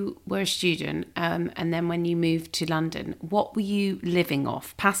you were a student, and then when you moved to London, what were you living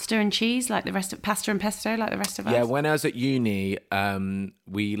off? Pasta and cheese, like the rest of pasta and pesto, like the rest of us? Yeah, when I was at uni,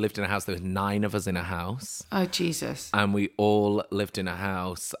 we lived in a house. There was 9 of us in a house. Oh Jesus! And we all lived in a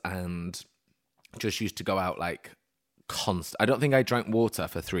house and just used to go out like constant. I don't think I drank water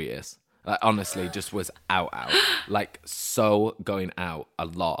for 3 years. Like, honestly, just was out. Like, so going out a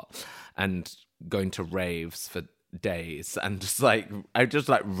lot and going to raves for days. And just like, I just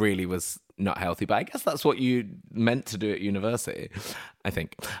like really was not healthy. But I guess that's what you meant to do at university, I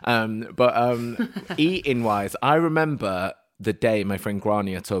think. Eating wise, I remember the day my friend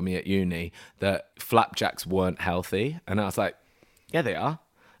Grania told me at uni that flapjacks weren't healthy. And I was like, yeah, they are.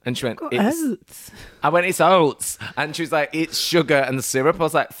 And she went, it's oats. I went, it's oats. And she was like, it's sugar and syrup. I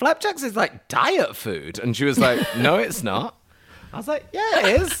was like, flapjacks is like diet food. And she was like, no, it's not. I was like, yeah,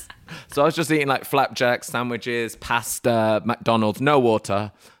 it is. So I was just eating like flapjacks, sandwiches, pasta, McDonald's, no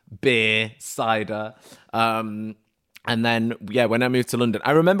water, beer, cider. And then, yeah, when I moved to London,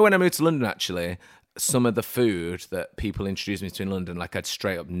 I remember when I moved to London, actually, some of the food that people introduced me to in London, like I'd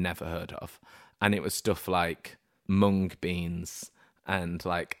straight up never heard of. And it was stuff like mung beans and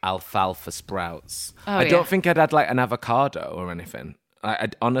like alfalfa sprouts. I don't think I'd had like an avocado or anything. I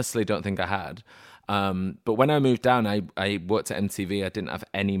honestly don't think I had. But when I moved down, I worked at MTV. I didn't have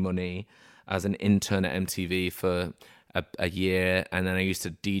any money. I was an intern at MTV for a year, and then I used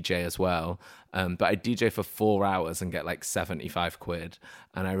to DJ as well. But I DJ for 4 hours and get like 75 quid.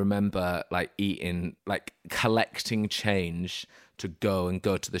 And I remember like eating, like collecting change to go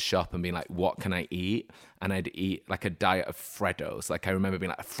to the shop and be like, what can I eat? And I'd eat like a diet of Freddos. Like I remember being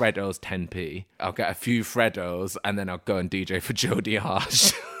like, Freddos 10p. I'll get a few Freddos and then I'll go and DJ for Jodie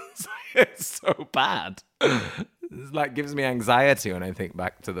Harsh. It's so bad. It's like gives me anxiety when I think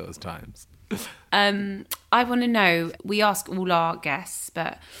back to those times. I want to know, we ask all our guests,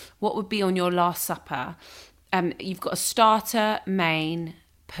 but what would be on your last supper? You've got a starter, main,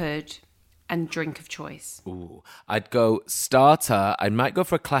 pud, and drink of choice. Ooh, I'd go starter. I might go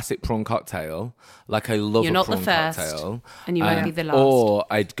for a classic prawn cocktail. Like I love You're a not prawn the first, cocktail. and you won't be the last. Or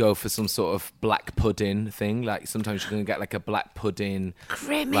I'd go for some sort of black pudding thing. Like sometimes you're going to get like a black pudding.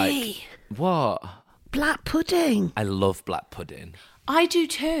 Creamy. Like, what? Black pudding. I love black pudding. I do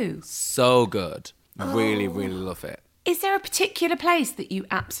too. So good. Really, really love it. Is there a particular place that you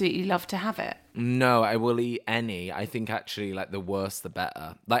absolutely love to have it? No, I will eat any. I think actually, like, the worse the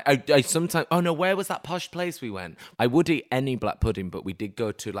better. Like, I sometimes... Oh, no, where was that posh place we went? I would eat any black pudding, but we did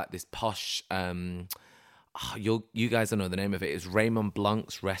go to, like, this posh... you guys don't know the name of it. It's Raymond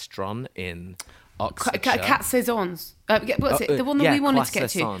Blanc's restaurant in Oxfordshire. Cat Saisons. What's it? The one that we wanted to get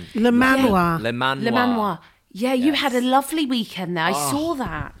to. Le Manoir. Le Manoir. Le Manoir. Yeah, you had a lovely weekend there. I saw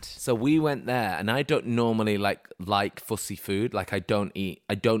that. So we went there, and I don't normally like fussy food. Like I don't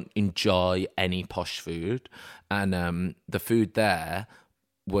enjoy any posh food, and the food there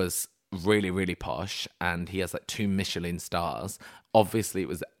was really, really posh, and he has like 2 Michelin stars. Obviously, it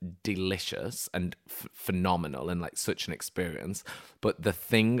was delicious and phenomenal and like such an experience. But the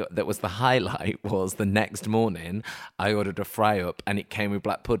thing that was the highlight was the next morning, I ordered a fry up and it came with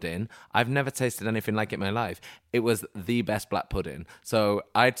black pudding. I've never tasted anything like it in my life. It was the best black pudding. So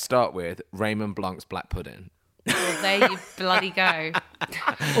I'd start with Raymond Blanc's black pudding. Well, there you bloody go.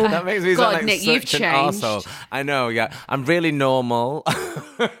 That makes me sound like Nick, such you've an changed. arsehole. I know, yeah. I'm really normal.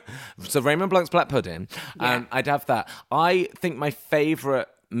 So Raymond Blanc's black pudding, I'd have that. I think my favourite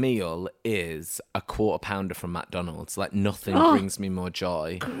meal is a quarter pounder from McDonald's. Like nothing brings me more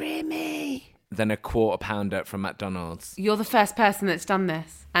joy. Creamy. Than a quarter pounder from McDonald's. You're the first person that's done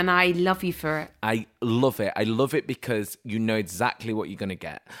this, and I love you for it. I love it. I love it because you know exactly what you're going to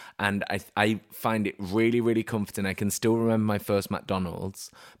get. And I find it really, really comforting. I can still remember my first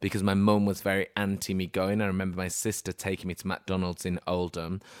McDonald's because my mum was very anti me going. I remember my sister taking me to McDonald's in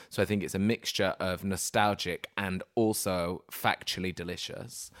Oldham. So I think it's a mixture of nostalgic and also factually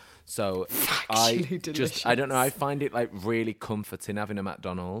delicious. So I don't know, I find it like really comforting having a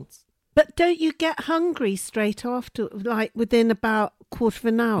McDonald's. But don't you get hungry straight after, like within about a quarter of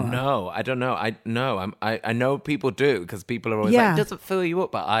an hour? No, I don't know. I know people do because people are always like, it doesn't fill you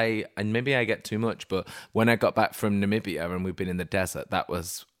up. But and maybe I get too much. But when I got back from Namibia and we've been in the desert, that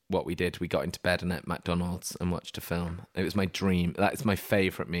was what we did. We got into bed and ate McDonald's and watched a film. It was my dream. That's my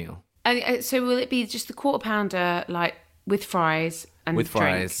favourite meal. And so will it be just the quarter pounder, like with fries and with drink?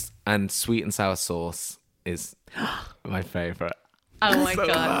 fries and sweet and sour sauce is my favourite. Oh my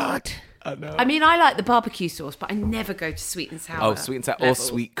God. I know. I mean, I like the barbecue sauce, but I never go to sweet and sour. Oh, sweet and sour levels. or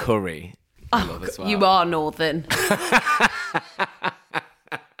sweet curry. I love as well. You are northern.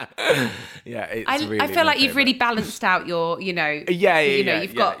 Yeah, it's I really feel like my you've really favourite. balanced out your,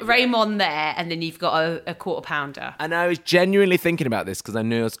 you've got Raymond there, and then you've got a quarter pounder. And I was genuinely thinking about this because I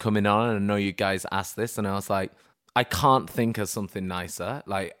knew it was coming on, and I know you guys asked this, and I was like, I can't think of something nicer.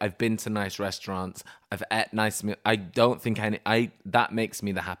 Like, I've been to nice restaurants, I've ate nice meals. I don't think that makes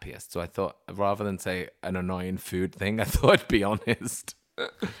me the happiest. So I thought, rather than say an annoying food thing, I thought I'd be honest.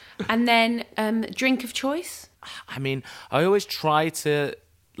 And then drink of choice? I mean, I always try to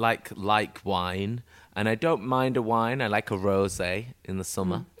like wine, and I don't mind a wine. I like a rosé in the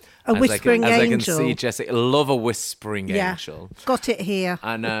summer. A whispering as angel. I can see, Jessica, I love a whispering angel. Got it here.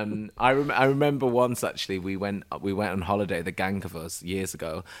 And I remember once actually we went on holiday, the gang of us, years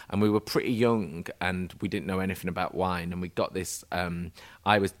ago, and we were pretty young and we didn't know anything about wine, and we got this.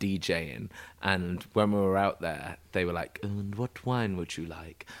 I was DJing, and when we were out there, they were like, "What wine would you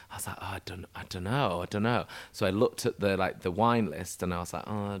like?" I was like, "Oh, I don't know." So I looked at the wine list, and I was like,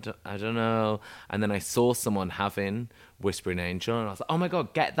 "Oh, I don't know." And then I saw someone having Whispering Angel, and I was like, "Oh my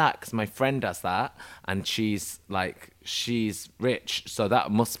god, get that!" Because my friend has that, and she's rich, so that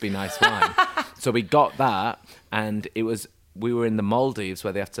must be nice wine. So we got that, and we were in the Maldives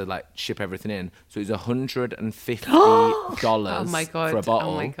where they have to like ship everything in, so it was $150 Oh my God. for a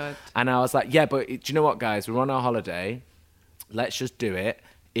bottle. Oh my God. And I was like, "Yeah, but do you know what, guys? We're on our holiday. Let's just do it.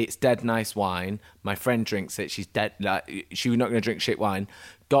 It's dead nice wine. My friend drinks it. She's dead. Like, she's not going to drink shit wine.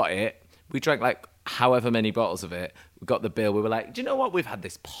 Got it. We drank like however many bottles of it. We got the bill. We were like, do you know what? We've had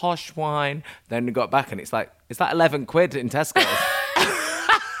this posh wine. Then we got back and it's like 11 quid in Tesco's.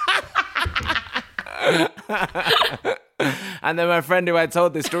 And then my friend who I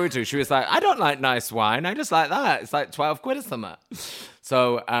told this story to, she was like, I don't like nice wine. I just like that. It's like 12 quid or something.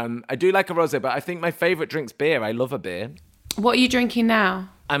 So I do like a rosé, but I think my favourite drink's beer. I love a beer. What are you drinking now?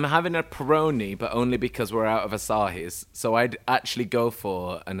 I'm having a Peroni, but only because we're out of Asahi's. So I'd actually go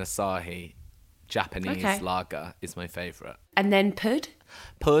for an Asahi. Japanese lager is my favourite. And then pud?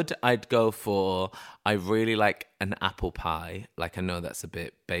 Pud, I'd go for, I really like an apple pie. Like, I know that's a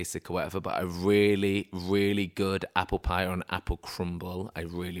bit basic or whatever, but a really, really good apple pie or an apple crumble, I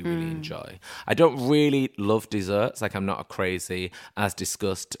really, really enjoy. I don't really love desserts. Like, I'm not a crazy, as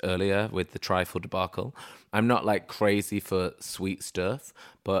discussed earlier with the trifle debacle, I'm not like crazy for sweet stuff,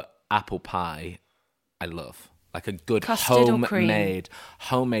 but apple pie, I love. Like a good Custard or cream?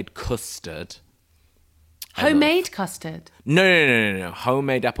 homemade custard. Homemade custard? No.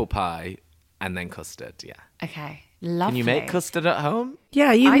 Homemade apple pie and then custard, yeah. Okay, lovely. Can you make custard at home?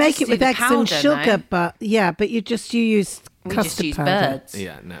 Yeah, you I make just it do with the eggs powder, and sugar, no? but you use We custard just use powder. birds.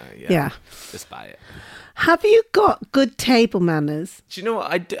 Yeah. Yeah. Just buy it. Have you got good table manners? Do you know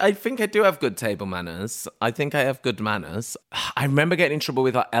what? I think I do have good table manners. I think I have good manners. I remember getting in trouble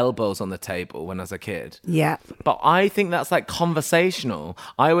with like elbows on the table when I was a kid. Yeah. But I think that's like conversational.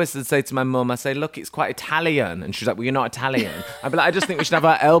 I always would say to my mum, I say, look, it's quite Italian. And she's like, well, you're not Italian. I'd be like, I just think we should have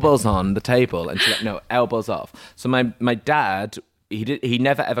our elbows on the table. And she's like, no, elbows off. So my dad... He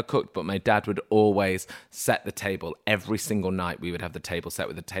never ever cooked, but my dad would always set the table every single night. We would have the table set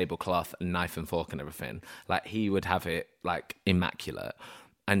with a tablecloth and knife and fork and everything. Like, he would have it like immaculate.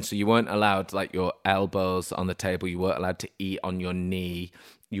 And so you weren't allowed like your elbows on the table. You weren't allowed to eat on your knee.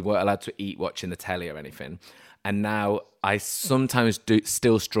 You weren't allowed to eat watching the telly or anything. And now I sometimes do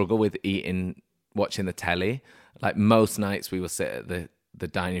still struggle with eating watching the telly. Like, most nights we will sit at the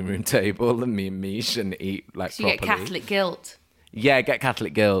dining room table, and me and Mish, and eat like So you properly. get Catholic guilt. Yeah, get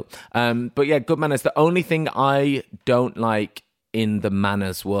Catholic guilt. But yeah, good manners. The only thing I don't like in the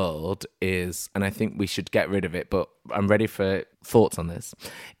manners world is, and I think we should get rid of it, but I'm ready for thoughts on this,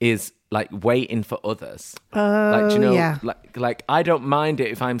 is like waiting for others. Like, do you know, yeah. like I don't mind it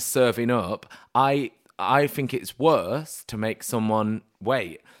if I'm serving up. I think it's worse to make someone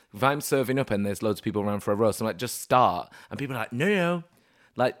wait. If I'm serving up and there's loads of people around for a roast, I'm like, just start. And people are like, no.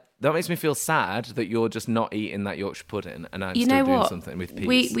 Like, that makes me feel sad that you're just not eating that Yorkshire pudding and I'm still doing something with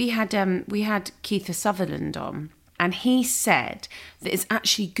peas. We had Keith Sutherland on, and he said that it's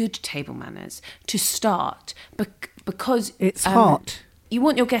actually good table manners to start because It's hot. You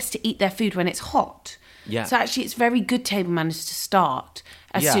want your guests to eat their food when it's hot. Yeah. So actually, it's very good table manners to start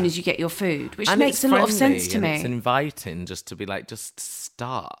as Yeah. soon as you get your food, which And makes it's a lot of friendly sense to and me. It's inviting just to be like, just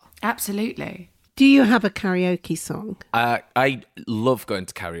start. Absolutely. Do you have a karaoke song? I love going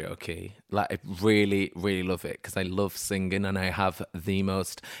to karaoke. Like, I really, really love it because I love singing and I have the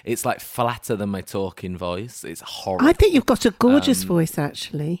most... It's like flatter than my talking voice. It's horrible. I think you've got a gorgeous voice,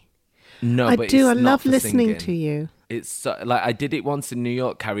 actually. No, I but do. it's I not love for listening singing. to you. It's so, like, I did it once in New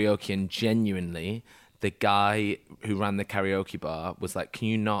York karaoke, and genuinely, the guy who ran the karaoke bar was like, "Can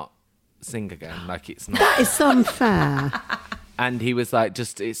you not sing again? Like, it's not." That is unfair. And he was like,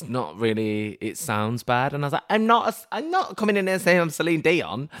 "Just, it's not really. It sounds bad." And I was like, "I'm not coming in there saying I'm Celine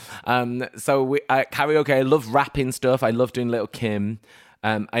Dion." So karaoke, I love rapping stuff. I love doing Little Kim.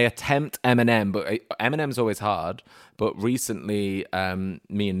 I attempt Eminem, but Eminem's always hard. But recently,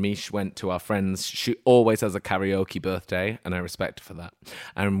 me and Mish went to our friends. She always has a karaoke birthday, and I respect her for that.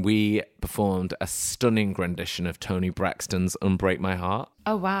 And we performed a stunning rendition of Tony Braxton's Unbreak My Heart.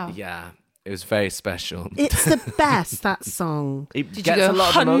 Oh, wow. Yeah, it was very special. It's the best, that song. It Did gets you go, a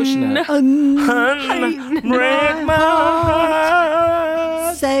lot of emotion out. Break my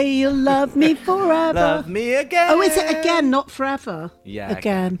heart. Say you'll love me forever. Love me again. Oh, is it again, not forever? Yeah.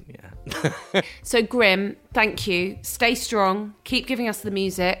 Again. Yeah. So, Grim, thank you. Stay strong. Keep giving us the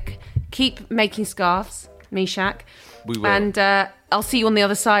music. Keep making scarves, Mishak. We will. And I'll see you on the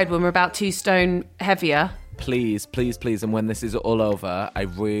other side when we're about 2 stone heavier. Please, please, please. And when this is all over, I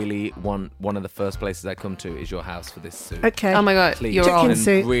really want one of the first places I come to is your house for this suit. Okay. Oh my God, Please. you're Chicken on.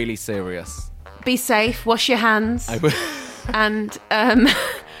 soup. Really serious. Be safe. Wash your hands. I will.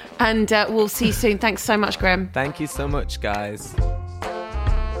 And we'll see you soon. Thanks so much, Grim. Thank you so much, guys.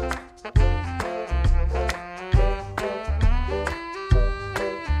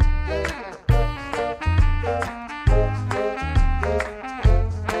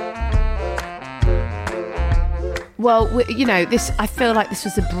 Well, this. I feel like this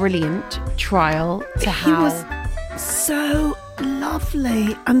was a brilliant trial to He how was so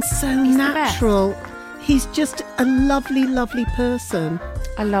lovely and so natural. He's just a lovely, lovely person.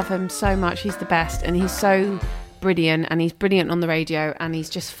 I love him so much. He's the best, and he's so brilliant, and he's brilliant on the radio, and he's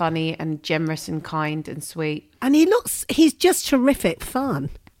just funny and generous and kind and sweet. And he's just terrific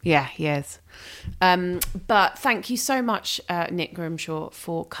fun. Yeah, he is. But thank you so much, Nick Grimshaw,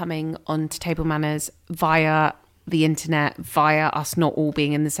 for coming on to Table Manners via the internet, via us not all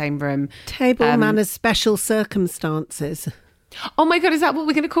being in the same room. Table Manners Special Circumstances. Oh my God, is that what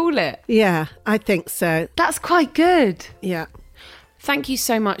we're going to call it? Yeah, I think so. That's quite good. Yeah. Thank you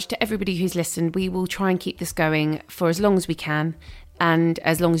so much to everybody who's listened. We will try and keep this going for as long as we can and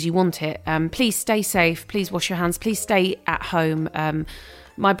as long as you want it. Please stay safe. Please wash your hands. Please stay at home.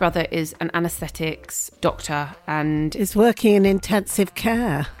 My brother is an anaesthetics doctor and Is working in intensive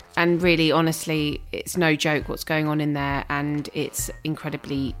care. And really, honestly, it's no joke what's going on in there. And it's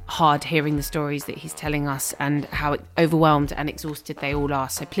incredibly hard hearing the stories that he's telling us and how overwhelmed and exhausted they all are.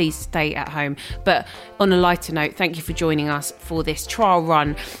 So please stay at home. But on a lighter note, thank you for joining us for this trial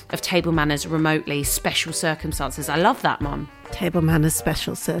run of Table Manners remotely, special circumstances. I love that, Mum. Table Manners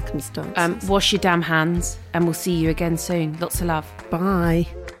Special Circumstances. Wash your damn hands and we'll see you again soon. Lots of love. Bye.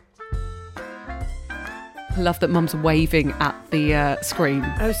 I love that Mum's waving at the screen.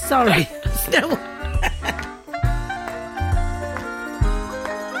 Oh, sorry. Still.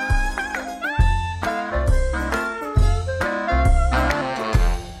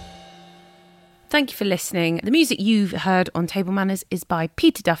 Thank you for listening. The music you've heard on Table Manners is by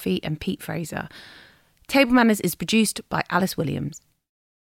Peter Duffy and Pete Fraser. Table Manners is produced by Alice Williams.